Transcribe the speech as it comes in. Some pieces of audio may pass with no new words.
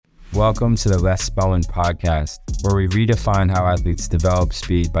Welcome to the Less Spelling podcast, where we redefine how athletes develop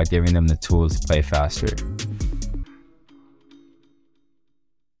speed by giving them the tools to play faster.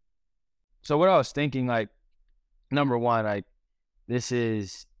 So what I was thinking, number one, I've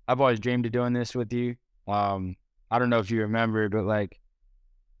always dreamed of doing this with you. I don't know if you remember, but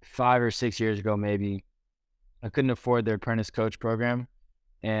 5 or 6 years ago, maybe, I couldn't afford the apprentice coach program.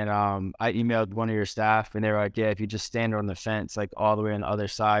 And I emailed one of your staff, and they were like, yeah, if you just stand on the fence, all the way on the other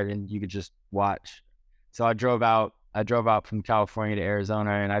side, and you could just watch. So I drove out from California to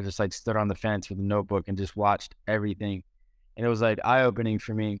Arizona, and I just stood on the fence with a notebook and just watched everything. And it was eye-opening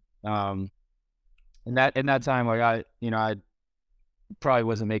for me. In that time, I probably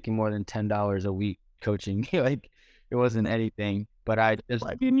wasn't making more than $10 a week coaching. It wasn't anything, but Why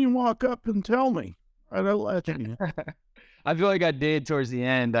didn't you walk up and tell me? I'd have let you. I feel like I did towards the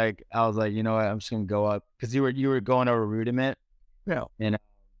end. I was like, you know what, I'm just gonna go up, because you were going over rudiment. Yeah. And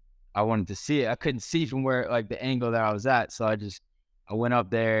I wanted to see it. I couldn't see from where the angle that I was at, so I went up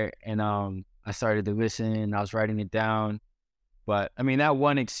there and I started to listen, and I was writing it down. But I mean, that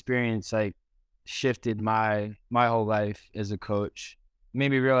one experience shifted my whole life as a coach. Made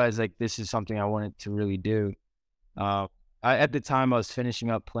me realize this is something I wanted to really do. At the time I was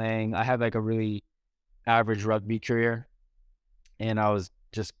finishing up playing. I had a really average rugby career, and I was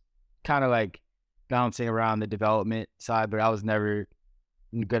just kind of bouncing around the development side, but I was never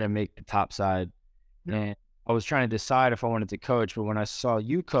gonna make the top side. Yeah. And I was trying to decide if I wanted to coach, but when I saw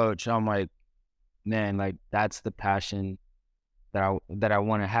you coach, I'm like, man, that's the passion that I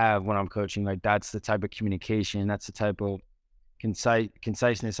want to have when I'm coaching. That's the type of communication, that's the type of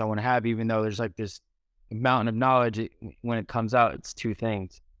conciseness I want to have, even though there's this mountain of knowledge. When it comes out, it's two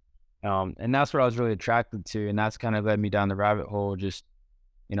things. And that's what I was really attracted to, and that's kind of led me down the rabbit hole. Just,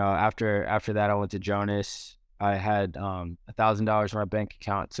 after that, I went to Jonas. I had $1,000 in my bank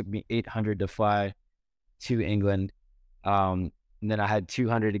account. It took me $800 to fly to England, and then I had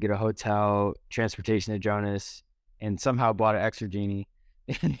 $200 to get a hotel, transportation to Jonas, and somehow bought an extra genie.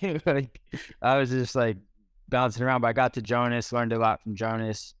 I was just bouncing around, but I got to Jonas, learned a lot from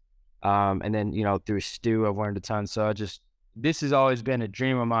Jonas, and then through Stu, I've learned a ton. So this has always been a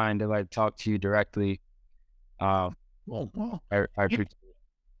dream of mine to talk to you directly. Well, I appreciate it.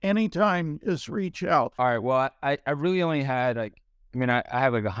 Anytime, just reach out. All right. Well, I really only had I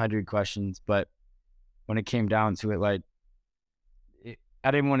have 100 questions, but when it came down to it, I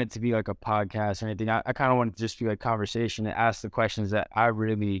didn't want it to be a podcast or anything. I kind of wanted to just be conversation and ask the questions that I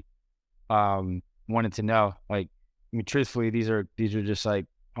really wanted to know. Truthfully, these are just I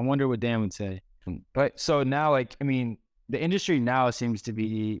wonder what Dan would say. But so now, the industry now seems to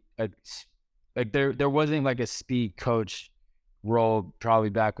be there wasn't a speed coach role probably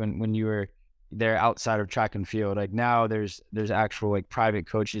back when you were there outside of track and field. Now there's actual private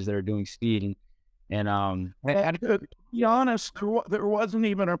coaches that are doing speed, and to be honest, there wasn't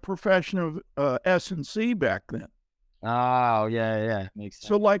even a profession of S&C back then. Oh yeah, makes sense.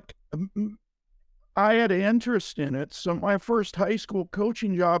 So I had an interest in it. So my first high school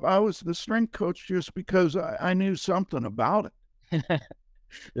coaching job, I was the strength coach just because I knew something about it.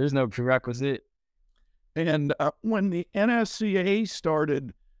 There's no prerequisite. And when the NSCA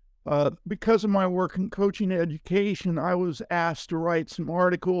started, because of my work in coaching education, I was asked to write some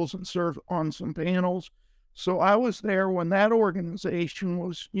articles and serve on some panels. So I was there when that organization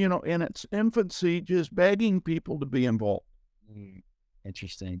was, in its infancy, just begging people to be involved.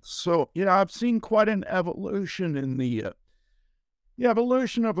 Interesting. So, I've seen quite an evolution in the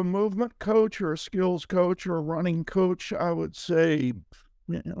evolution of a movement coach or a skills coach or a running coach. I would say,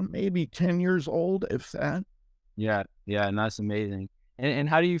 maybe 10 years old, if that. Yeah, and that's amazing. And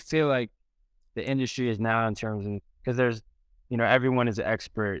how do you feel the industry is now in terms of, because there's, everyone is an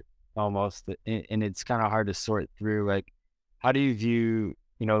expert almost, and it's kind of hard to sort through. How do you view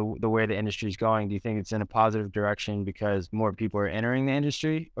the way the industry is going? Do you think it's in a positive direction because more people are entering the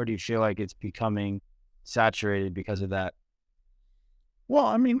industry, or do you feel it's becoming saturated because of that?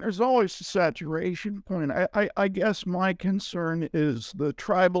 Well, there's always a saturation point. I guess my concern is the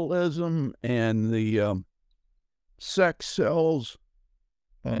tribalism and the sex sells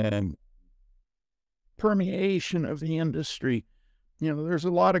and permeation of the industry. There's a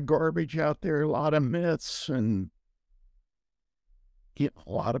lot of garbage out there, a lot of myths, and a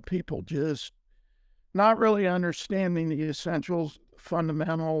lot of people just not really understanding the essentials,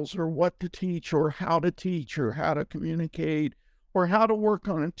 fundamentals, or what to teach, or how to communicate, or how to work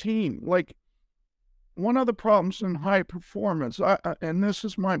on a team. One of the problems in high performance, and this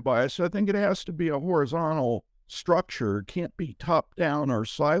is my bias, I think it has to be a horizontal structure. It can't be top down or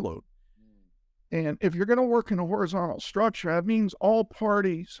siloed. And if you're going to work in a horizontal structure, that means all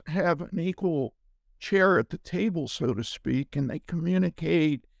parties have an equal chair at the table, so to speak, and they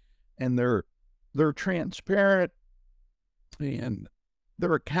communicate and they're transparent and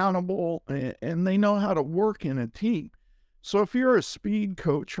they're accountable and they know how to work in a team. So if you're a speed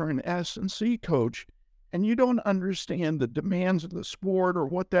coach or an S&C coach and you don't understand the demands of the sport or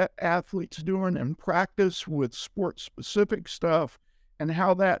what that athlete's doing in practice with sport specific stuff and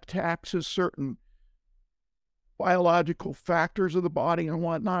how that taxes certain biological factors of the body and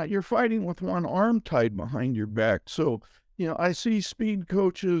whatnot, you're fighting with one arm tied behind your back. So, I see speed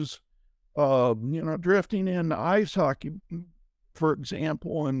coaches, drifting into ice hockey, for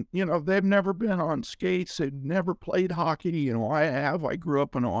example, and, they've never been on skates. They've never played hockey. I have. I grew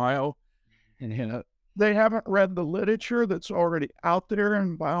up in Ohio. And, they haven't read the literature that's already out there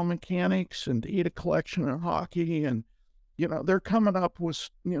in biomechanics and data collection in hockey. And, they're coming up with,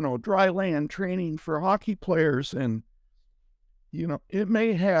 dry land training for hockey players. And, it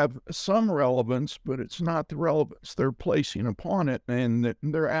may have some relevance, but it's not the relevance they're placing upon it. And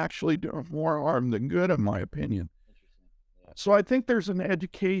they're actually doing more harm than good, in my opinion. Interesting. Yeah. So I think there's an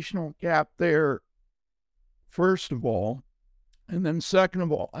educational gap there, first of all. And then second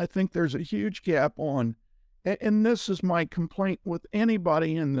of all, I think there's a huge gap on, and this is my complaint with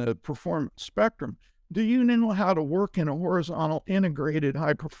anybody in the performance spectrum. Do you know how to work in a horizontal integrated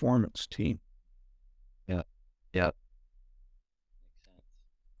high performance team? Yeah. Yeah. Makes sense.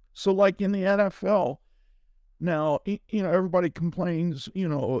 So like in the NFL, now, everybody complains,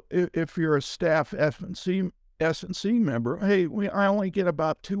 if you're a staff S&C member, hey, I only get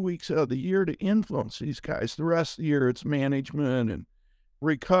about 2 weeks out of the year to influence these guys. The rest of the year, it's management and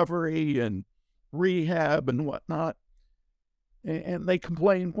recovery and rehab and whatnot. And they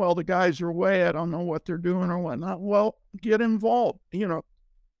complain, well, the guys are away. I don't know what they're doing or whatnot. Well, get involved,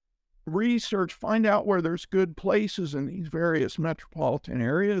 research, find out where there's good places in these various metropolitan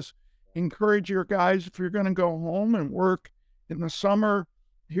areas. Encourage your guys, if you're going to go home and work in the summer,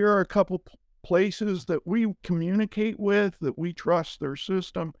 here are a couple places that we communicate with, that we trust their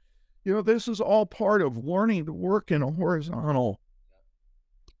system. This is all part of learning to work in a horizontal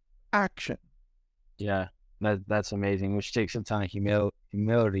action. Yeah. That's amazing, which takes some time,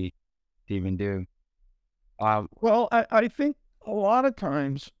 humility to even do. Well, I think a lot of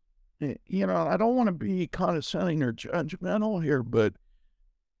times, I don't want to be condescending or judgmental here, but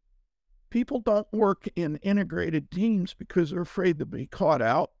people don't work in integrated teams because they're afraid to be caught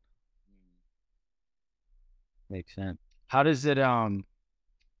out. Makes sense. How does it,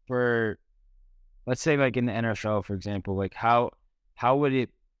 for, let's say like in the NFL, for example, like how would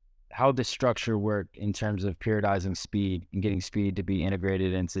it, how the structure work in terms of periodizing speed and getting speed to be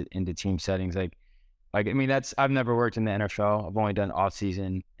integrated into team settings? Like, I mean, I've never worked in the NFL. I've only done off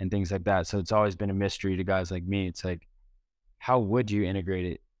season and things like that. So it's always been a mystery to guys like me. It's like, how would you integrate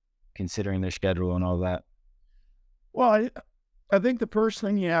it considering their schedule and all that? Well, I think the first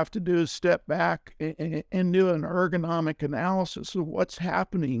thing you have to do is step back and do an ergonomic analysis of what's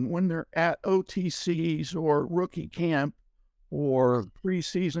happening when they're at OTCs or rookie camp or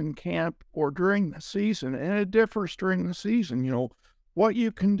preseason camp or during the season. And it differs during the season, what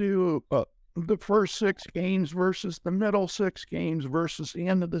you can do the first 6 games versus the middle 6 games versus the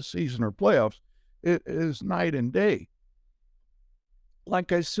end of the season or playoffs. It is night and day.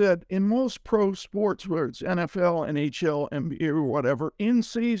 Like I said, in most pro sports, whether it's NFL, NHL, NBA, or whatever, in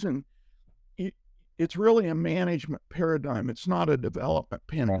season, it's really a management paradigm. It's not a development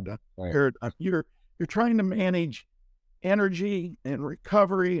paradigm. Right. You're trying to manage energy and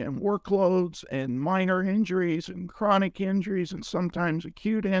recovery and workloads and minor injuries and chronic injuries and sometimes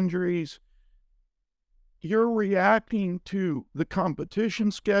acute injuries. You're reacting to the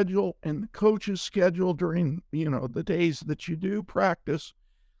competition schedule and the coach's schedule during, the days that you do practice.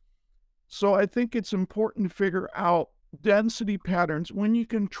 So I think it's important to figure out density patterns when you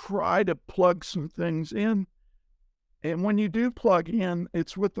can try to plug some things in. And when you do plug in,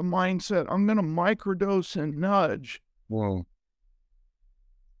 it's with the mindset, I'm going to microdose and nudge. Whoa.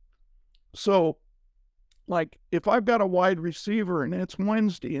 So, like, if I've got a wide receiver and it's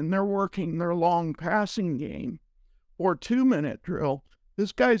Wednesday and they're working their long passing game or 2-minute drill,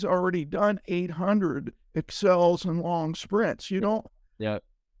 this guy's already done 800 excels and long sprints. Yeah.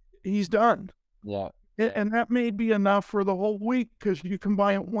 He's done. Yeah. And that may be enough for the whole week because you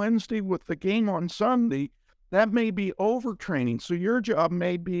combine Wednesday with the game on Sunday. That may be overtraining. So your job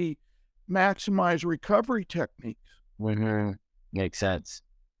may be maximize recovery techniques. Mm-hmm. Makes sense.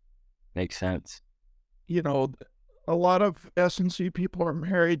 Makes sense. A lot of S&C people are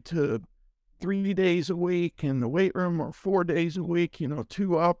married to 3 days a week in the weight room or 4 days a week,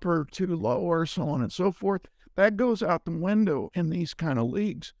 2 upper, 2 lower, so on and so forth. That goes out the window in these kind of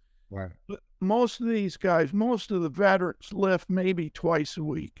leagues. Right. But most of these guys, most of the veterans lift maybe twice a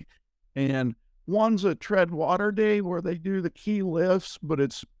week. And one's a tread water day where they do the key lifts, but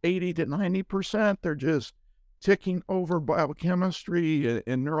it's 80 to 90%. They're just ticking over biochemistry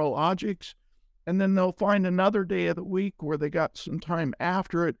and neurologics. And then they'll find another day of the week where they got some time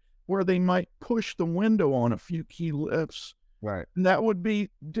after it where they might push the window on a few key lifts. Right. And that would be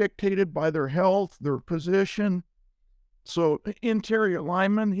dictated by their health, their position. So interior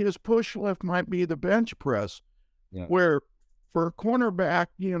lineman, his push lift might be the bench press, Yeah. where for a cornerback,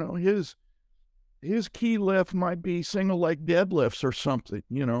 his key lift might be single leg deadlifts or something.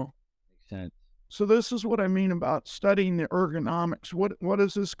 Makes sense. So this is what I mean about studying the ergonomics. What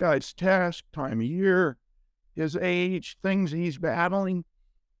is this guy's task, time of year, his age, things he's battling?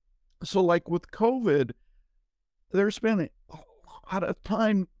 So like with COVID, there's been a lot of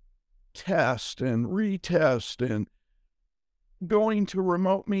time test and retest and going to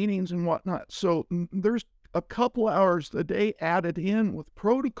remote meetings and whatnot. So there's a couple hours a day added in with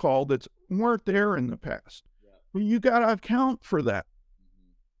protocol that weren't there in the past. Yeah. Well, you got to account for that.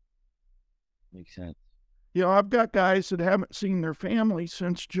 Makes sense. I've got guys that haven't seen their family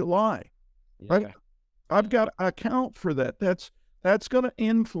since July. Right? Yeah. I've got to account for that. That's going to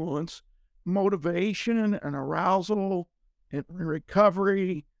influence motivation and arousal and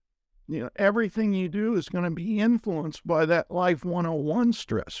recovery. Everything you do is going to be influenced by that life 101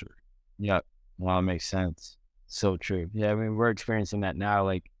 stressor. Yeah. Well, it makes sense. So true. Yeah. I mean, we're experiencing that now.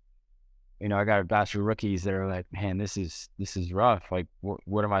 Like, I got a batch of rookies that are like, man, this is rough. Like,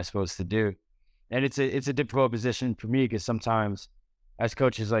 what am I supposed to do? And it's a difficult position for me because sometimes as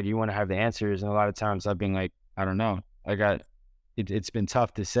coaches, like, you want to have the answers. And a lot of times I've been like, I don't know. It's been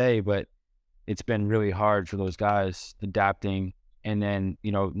tough to say, but it's been really hard for those guys adapting. And then,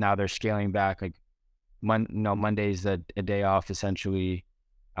 now they're scaling back, like Monday's a day off essentially.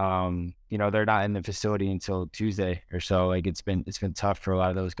 They're not in the facility until Tuesday or so. Like it's been tough for a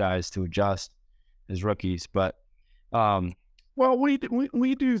lot of those guys to adjust as rookies, but, Well, we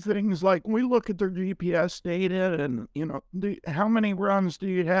do things like we look at their GPS data and, how many runs do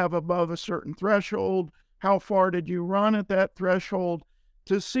you have above a certain threshold? How far did you run at that threshold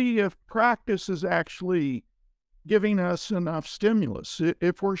to see if practice is actually giving us enough stimulus?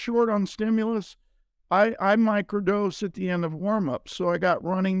 If we're short on stimulus, I microdose at the end of warm-up. So I got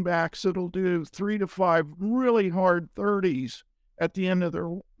running backs that'll do 3 to 5 really hard 30s at the end of their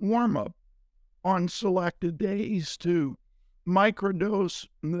warm-up on selected days to microdose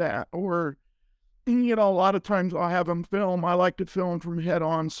that. Or, a lot of times I'll have them film. I like to film from head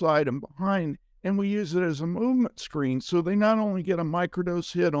on, side, and behind. And we use it as a movement screen. So they not only get a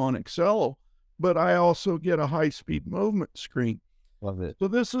microdose hit on Excel, but I also get a high-speed movement screen. love it. So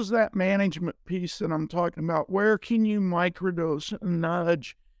this is that management piece that I'm talking about. Where can you microdose and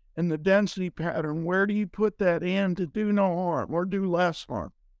nudge and the density pattern? Where do you put that in to do no harm or do less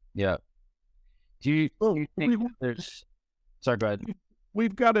harm? Yeah. Do you Well, think there's, sorry, go ahead.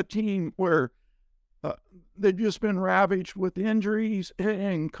 we've got a team where they've just been ravaged with injuries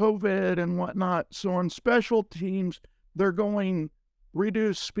and COVID and whatnot. So on special teams, they're going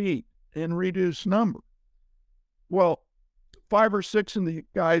reduce speed and reduce number. Well, 5 or 6 of the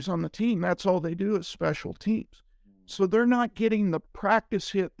guys on the team, that's all they do is special teams. So they're not getting the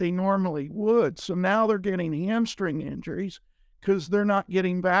practice hit they normally would. So now they're getting hamstring injuries because they're not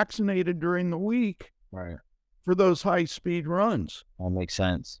getting vaccinated during the week Right. for those high-speed runs. That makes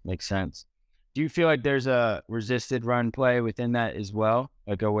sense. Makes sense. Do you feel like there's a resisted run play within that as well?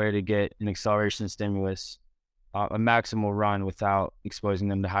 Like a way to get an acceleration stimulus, a maximal run without exposing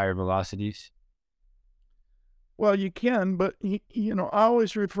them to higher velocities? Well, you can, but I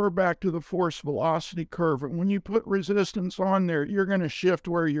always refer back to the force velocity curve. And when you put resistance on there, you're going to shift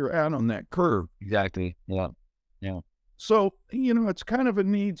where you're at on that curve. Exactly. Yeah. Yeah. So, it's kind of a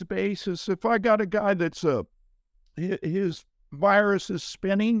needs basis. If I got a guy that's his virus is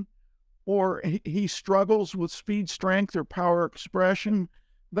spinning or he struggles with speed, strength, or power expression,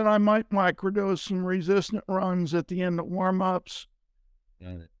 then I might microdose some resistant runs at the end of warm-ups.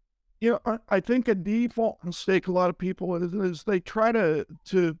 Got it. I think a default mistake a lot of people is they try to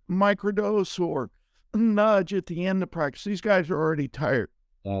microdose or nudge at the end of practice. These guys are already tired.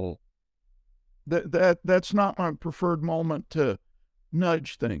 Got it. That's not my preferred moment to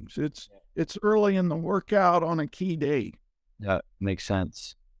nudge things. It's early in the workout on a key day. Yeah. Makes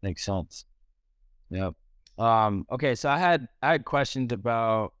sense. Makes sense. Yep. Okay. So I had questions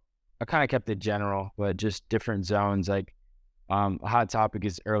about, I kind of kept it general, but just different zones. Like, A hot topic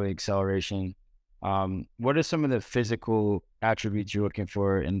is early acceleration. What are some of the physical attributes you're looking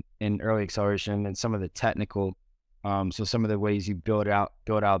for in early acceleration, and some of the technical, so some of the ways you build out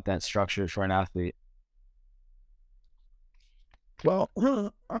that structure for an athlete? Well,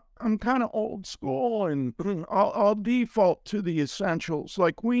 I'm kind of old school, and I'll default to the essentials.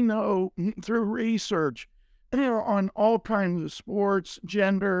 Like we know through research on all kinds of sports,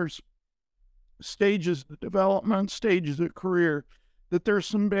 genders, stages of development, stages of career, that there's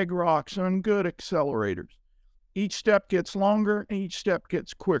some big rocks and good accelerators. Each step gets longer, each step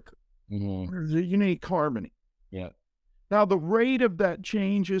gets quicker. Hmm. There's a unique harmony. Yeah. Now, the rate of that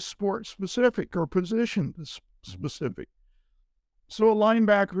change is sport specific or position specific. So, a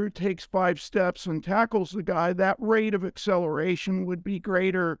linebacker who takes 5 steps and tackles the guy, that rate of acceleration would be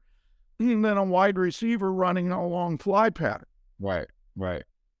greater than a wide receiver running a long fly pattern. Right. Right.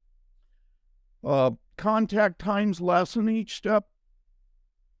 Contact times lessen each step,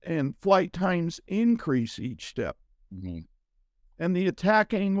 and flight times increase each step. Hmm. And the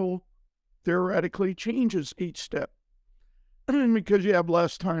attack angle theoretically changes each step because you have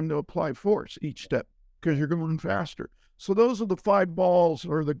less time to apply force each step because you're going faster. So those are the 5 balls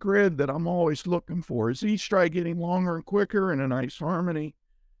or the grid that I'm always looking for. Is each stride getting longer and quicker in a nice harmony?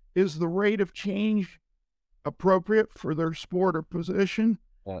 Is the rate of change appropriate for their sport or position?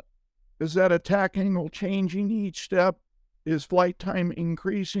 Yeah. Is that attack angle changing each step? Is flight time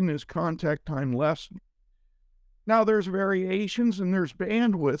increasing? Is contact time lessening? Now, there's variations and there's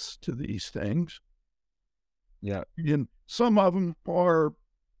bandwidths to these things. Yeah. And some of them are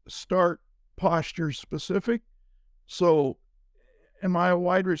start posture specific. So, am I a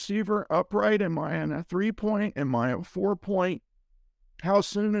wide receiver upright? Am I in a 3-point? Am I a 4-point? How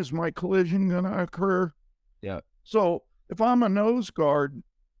soon is my collision going to occur? Yeah. So, if I'm a nose guard,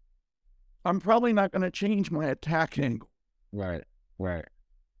 I'm probably not going to change my attack angle. Right. Right.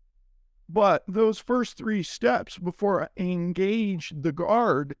 But those first 3 steps before I engage the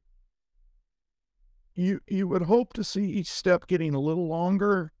guard, you would hope to see each step getting a little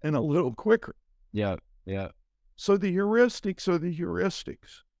longer and a little quicker. Yeah. Yeah. So the heuristics are the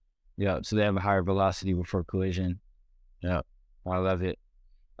heuristics. Yeah. So they have a higher velocity before collision. Yeah. I love it.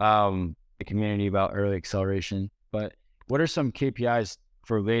 The community about early acceleration. But what are some KPIs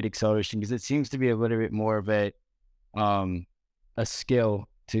for late acceleration? Because it seems to be a little bit more of um a skill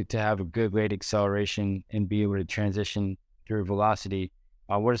to have a good late acceleration and be able to transition through velocity.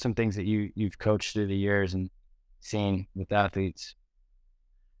 What are some things that you've coached through the years and seen with athletes?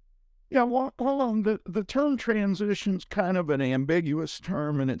 Yeah, well, the term transition's kind of an ambiguous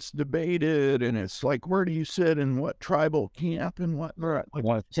term, and it's debated, and it's like, where do you sit in what tribal camp and what not? Like,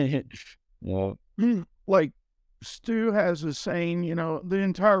 What? Well, like Stu has a saying, the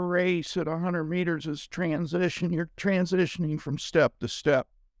entire race at 100 meters is transition. You're transitioning from step to step.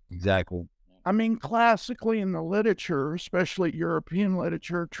 exactly. I mean, classically in the literature, especially European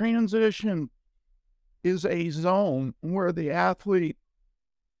literature, transition is a zone where the athlete,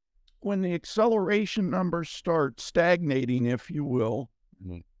 when the acceleration numbers start stagnating, if you will,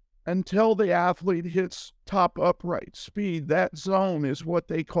 Mhm. until the athlete hits top upright speed, that zone is what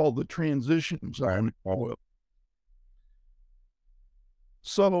they call the transition zone. Right.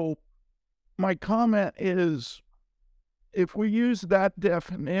 So, my comment is, if we use that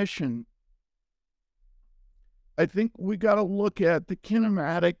definition, I think we got to look at the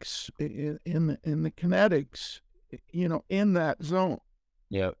kinematics in the kinetics, in that zone.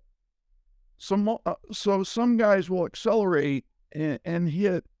 Yep. So some guys will accelerate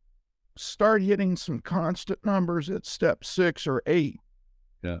and start hitting some constant numbers at step 6 or 8.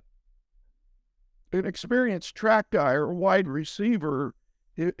 Yeah. An experienced track guy or wide receiver,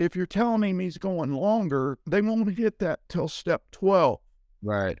 if you're telling him he's going longer, they won't hit that till step 12.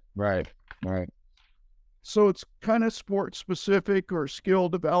 Right. Right. Right. So it's kind of sport specific or skill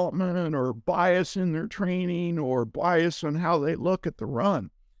development or bias in their training or bias on how they look at the run.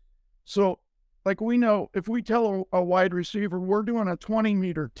 So, like we know, if we tell a wide receiver we're doing a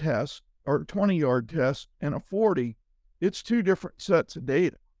 20-meter test or 20-yard test and a 40, it's 2 different sets of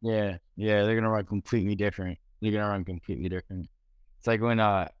data. Yeah. Yeah. They're gonna run completely different. They're gonna run completely different. It's like when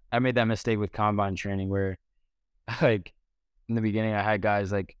I made that mistake with combine training where like in the beginning I had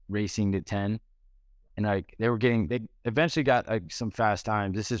guys like racing to 10. And like they eventually got like some fast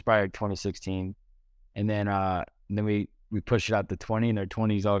times. This is probably like 2016. And then we pushed it out to 20, and their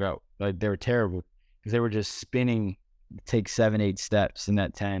 20s all got like they were terrible because they were just spinning, take 7, 8 steps in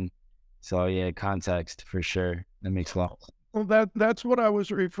that 10. So yeah, context for sure. That makes a lot. Well, that's what I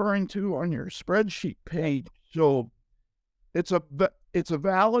was referring to on your spreadsheet page. So it's a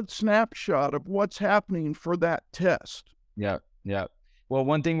valid snapshot of what's happening for that test. Yep, yep. Well,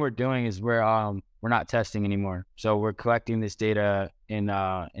 one thing we're doing is we're not testing anymore. So we're collecting this data in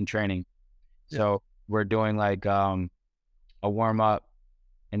training. Yeah. So we're doing like a warm up,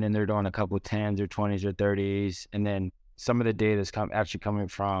 and then they're doing a couple of 10s or 20s or 30s, and then some of the data is actually coming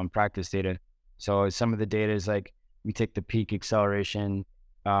from practice data. So some of the data is like we take the peak acceleration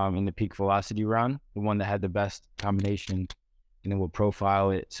and the peak velocity run, the one that had the best combination, and then we'll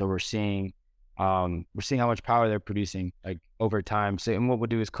profile it. So we're seeing how much power they're producing like over time. So and what we'll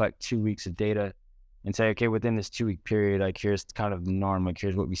do is collect 2 weeks of data and say, okay, within this 2 week period, like here's kind of the norm, like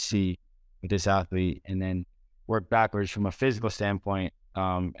here's what we see with this athlete, and then work backwards from a physical standpoint.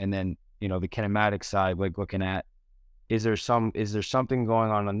 And then, the kinematic side, like looking at, is there something going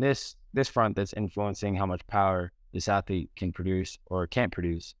on this front that's influencing how much power this athlete can produce or can't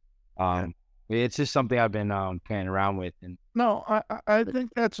produce? Yeah. It's just something I've been playing around with. And No, I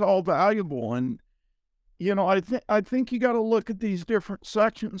think that's all valuable, and I think you got to look at these different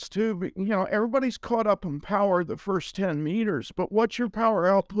sections too. But, everybody's caught up in power the first 10 meters, but what's your power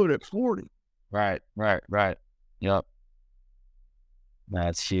output at 40? right, right, right. Yep.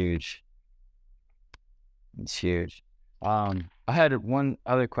 That's huge. It's huge. I had one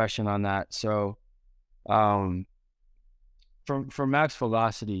other question on that. So, um, for max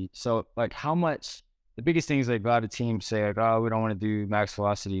velocity, so like how much, the biggest thing is like a lot of teams say like, oh, we don't want to do max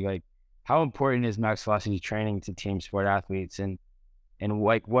velocity. Like, how important is max velocity training to team sport athletes, and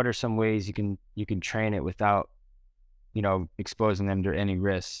like what are some ways you can train it without exposing them to any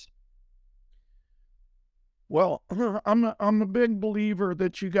risks? Well, I'm a big believer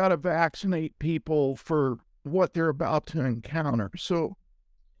that you got to vaccinate people for what they're about to encounter. So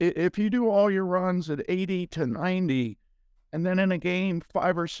if you do all your runs at 80 to 90, and then in a game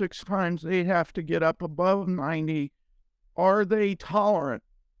 5 or 6 times they have to get up above 90, are they tolerant?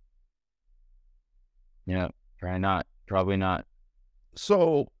 Yeah, probably not.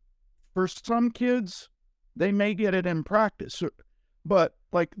 So for some kids, they may get it in practice, but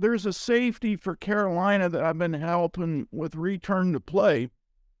like there's a safety for Carolina that I've been helping with return to play,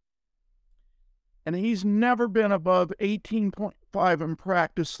 and he's never been above 18.5 in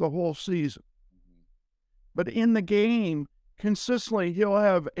practice the whole season. But in the game, consistently, he'll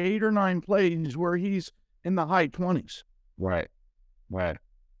have 8 or 9 plays where he's in the high 20s, Right, right.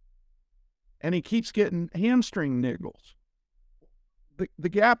 and he keeps getting hamstring niggles. The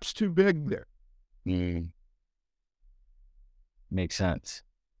gap's too big there. Mm, makes sense.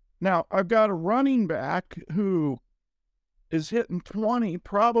 Now, I've got a running back who is hitting 20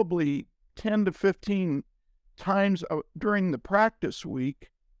 probably 10 to 15 times during the practice week,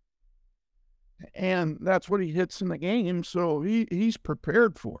 and that's what he hits in the game, so he's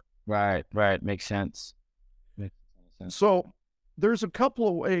prepared for Right, right. Makes sense. Makes it. sense. So there's a couple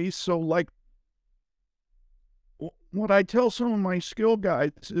of ways. So like what I tell some of my skill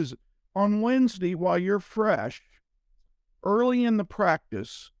guys is on Wednesday while you're fresh, early in the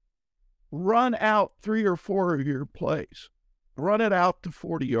practice, run out 3 or 4 of your plays. Run it out to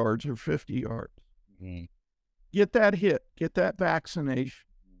 40 yards or 50 yards. Mhm. Get that hit, get that vaccination.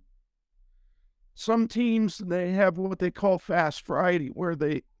 Some teams, they have what they call Fast Friday, where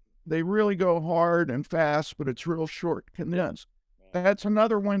they really go hard and fast, but it's real short, condensed. That's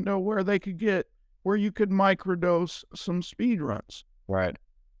another window where you could microdose some speed runs. Right,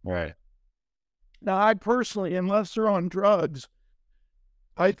 right. Now, I personally, unless they're on drugs,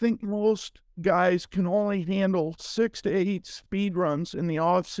 I think most guys can only handle 6 to 8 speed runs in the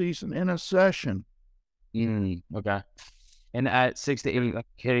off season in a session. Okay. And at 6 to 8, like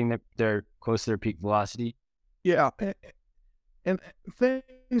hitting their close to their peak velocity. Yeah. And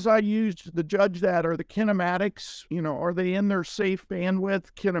things I use to judge that are the kinematics. Are they in their safe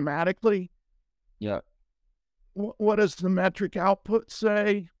bandwidth kinematically? Yeah. What does the metric output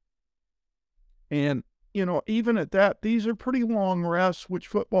say? And, even at that, these are pretty long rests, which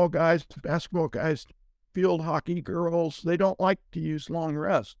football guys, basketball guys, field hockey girls, they don't like to use long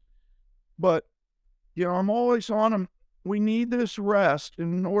rests. But, I'm always on them. We need this rest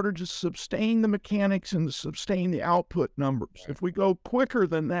in order to sustain the mechanics and to sustain the output numbers. If we go quicker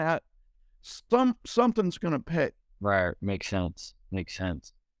than that, something's going to pay. Right. Makes sense. Makes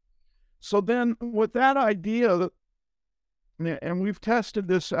sense. So then with that idea, and we've tested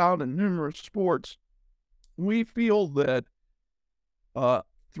this out in numerous sports, we feel that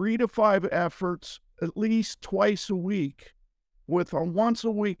 3 to 5 efforts at least twice a week with a once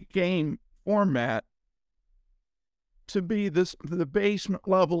a week game format to be the basement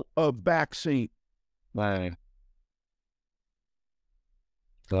level of vaccine. Right.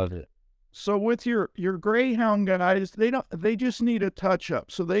 Love it. So with your greyhound guys, they just need a touch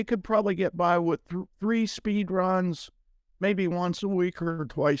up. So they could probably get by with 3 speed runs maybe once a week or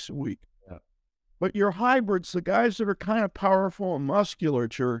twice a week. Yeah. But your hybrids, the guys that are kind of powerful in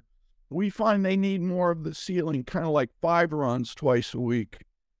musculature, we find they need more of the ceiling, kind of like 5 runs twice a week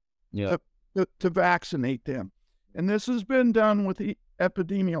Yeah. to, to vaccinate them. And this has been done with the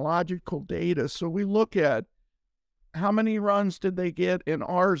epidemiological data. So we look at how many runs did they get in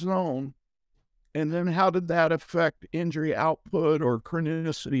our zone, and then how did that affect injury output or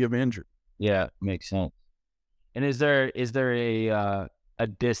chronicity of injury? Yeah. Makes sense. And is there a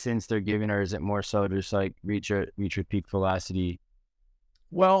distance they're giving, or is it more so just like reach your peak velocity?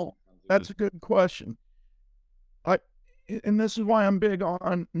 Well, that's a good question. I and this is why I'm big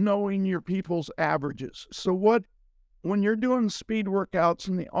on knowing your people's averages. So when you're doing speed workouts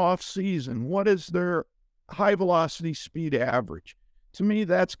in the off season, what is their high velocity speed average? To me,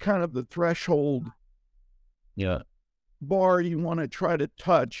 that's kind of the threshold Yeah. bar you want to try to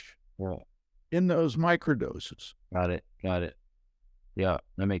touch Yeah. in those microdoses. Got it. Got it. Yeah,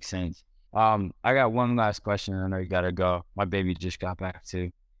 that makes sense. I got one last question. I know you gotta go. My baby just got back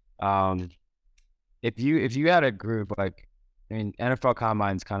too. Um, if you had a group like, I mean, NFL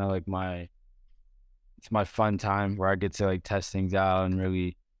Combine's kind of like it's my fun time where I get to like test things out and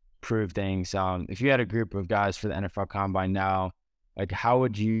really prove things. If you had a group of guys for the NFL Combine now, like how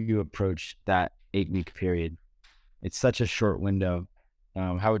would you approach that 8 week period? It's such a short window.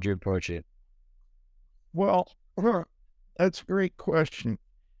 How would you approach it? Well, that's a great question.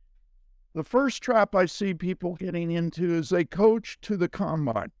 The first trap I see people getting into is they coach to the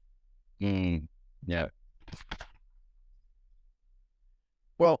combine. Mm, yeah,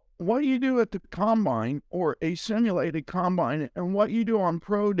 Well, what you do at the combine or a simulated combine and what you do on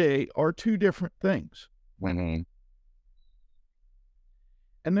pro day are two different things. hmm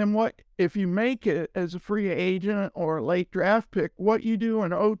And then what if you make it as a free agent or a late draft pick, what you do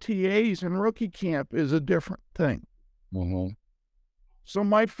in OTAs and rookie camp is a different thing. hmm So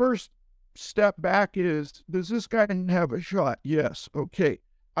my first step back is, does this guy have a shot? Yes. Okay.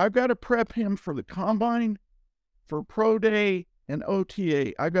 I've got to prep him for the combine, for pro day, and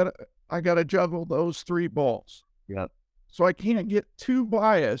OTA. I got to juggle those 3 balls. yeah, So I can't get too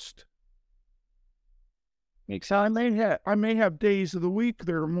biased. makes So sense. I may have days of the week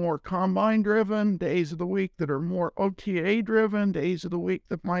that are more combine driven, days of the week that are more OTA driven, days of the week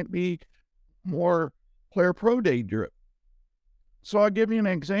that might be more player pro day driven. So I'll give you an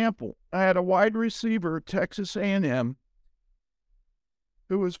example. I had a wide receiver at Texas A&M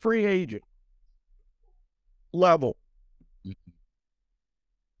who was free agent level,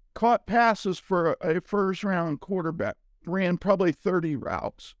 caught passes for a first round quarterback, ran probably 30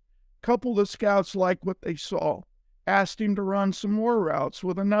 routes. Couple of the scouts liked what they saw, asked him to run some more routes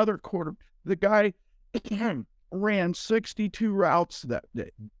with another quarter. The guy ran 62 routes that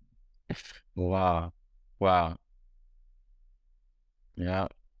day. Wow, wow, yeah,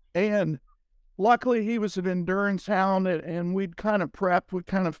 And luckily he was an endurance hound and we'd kind of prepped, we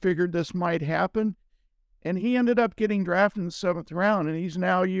kind of figured this might happen. And he ended up getting drafted in the 7th round, and he's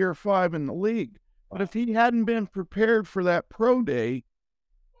now year 5 in the league. But if he hadn't been prepared for that pro day,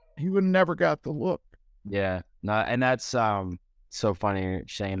 he would have never got the look. yeah. No, and that's so funny you're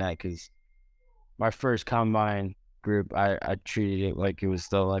saying that because my first combine group, I treated it like it was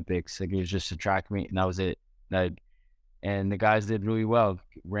the Olympics, like it was just a track meet, and that was it. Like, and the guys did really well,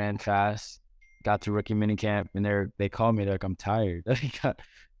 ran fast, got to rookie minicamp, and they called me like I'm tired.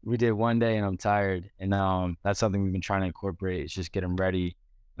 We did one day, and I'm tired, and that's something we've been trying to incorporate. Is just get them ready,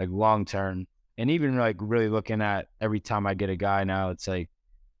 like long term, and even like really looking at every time I get a guy now, it's like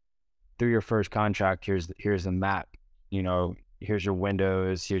through your first contract, here's the map. You know, here's your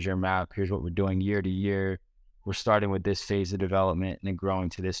windows, here's your map, here's what we're doing year to year. We're starting with this phase of development and then growing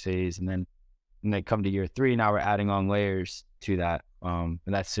to this phase, and then come to year 3. Now we're adding on layers to that, and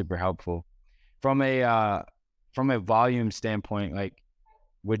that's super helpful. From a volume standpoint, like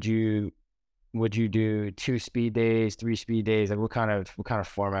would you do 2 speed days, 3 speed days? Like what kind of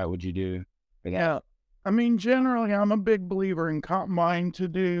format would you do for that? Yeah. I mean, generally, I'm a big believer in combine to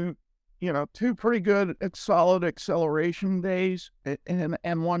do, 2 pretty good, solid acceleration days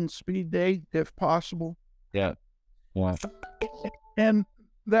and 1 speed day if possible. Yeah. Yeah. And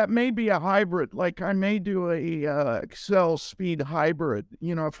that may be a hybrid. Like I may do a Excel speed hybrid,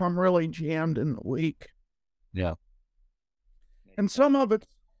 if I'm really jammed in the week. Yeah. And some of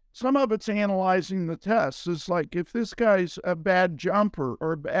it's analyzing the tests. It's like if this guy's a bad jumper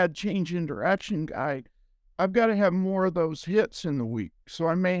or a bad change in direction guy, I've got to have more of those hits in the week. So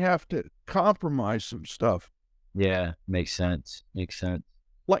I may have to compromise some stuff. Yeah. Makes sense. Makes sense.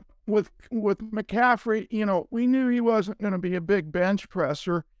 Like with McCaffrey, we knew he wasn't going to be a big bench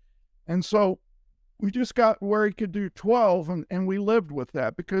presser. And so we just got where he could do 12, and we lived with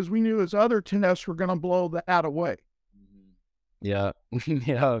that because we knew his other tests were going to blow that away. Yeah.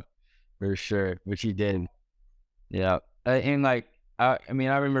 Yeah, for sure. Which he did. Yeah. And like, I mean,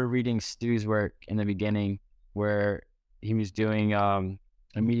 I remember reading Stu's work in the beginning where he was doing a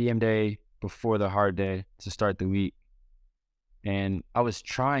medium day before the hard day to start the week. And I was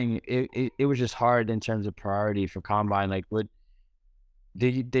trying, it was just hard in terms of priority for combine. Like,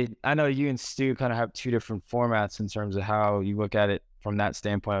 I know you and Stu kind of have two different formats in terms of how you look at it from that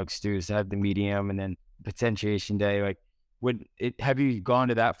standpoint. Like Stu's to have the medium and then potentiation day. Like, have you gone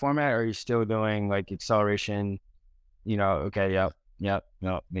to that format, or are you still doing like acceleration? Okay, yep,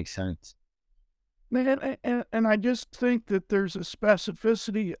 no, makes sense. And I just think that there's a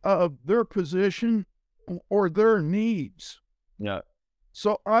specificity of their position or their needs. Yeah.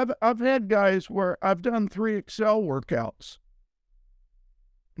 So I've had guys where I've done 3 Excel workouts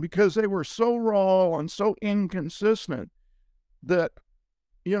because they were so raw and so inconsistent that,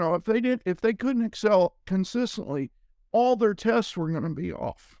 if they couldn't excel consistently, all their tests were going to be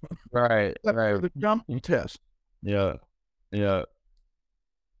off. Right. Right. The jump test. Yeah. Yeah.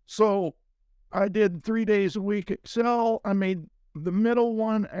 So I did 3 days a week Excel. I made the middle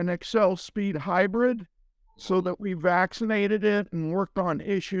one an Excel speed hybrid so that we vaccinated it and worked on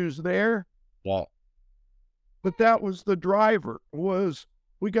issues there. Yeah. But that was the driver, was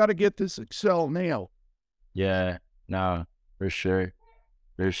we got to get this Excel nailed. Yeah. No, for sure.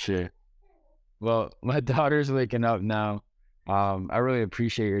 For sure. Well, my daughter's waking up now. I really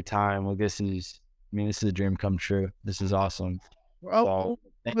appreciate your time. Well, this is a dream come true. This is awesome. Well,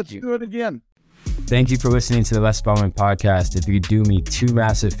 let's do it again. Thank you for listening to the Les Spellman podcast. If you could do me 2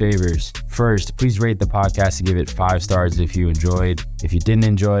 massive favors. First, please rate the podcast and give it 5 stars if you enjoyed. If you didn't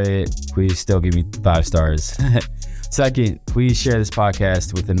enjoy it, please still give me 5 stars. Second, please share this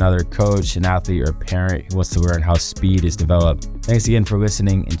podcast with another coach, an athlete, or parent who wants to learn how speed is developed. Thanks again for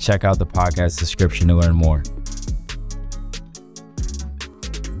listening, and check out the podcast description to learn more.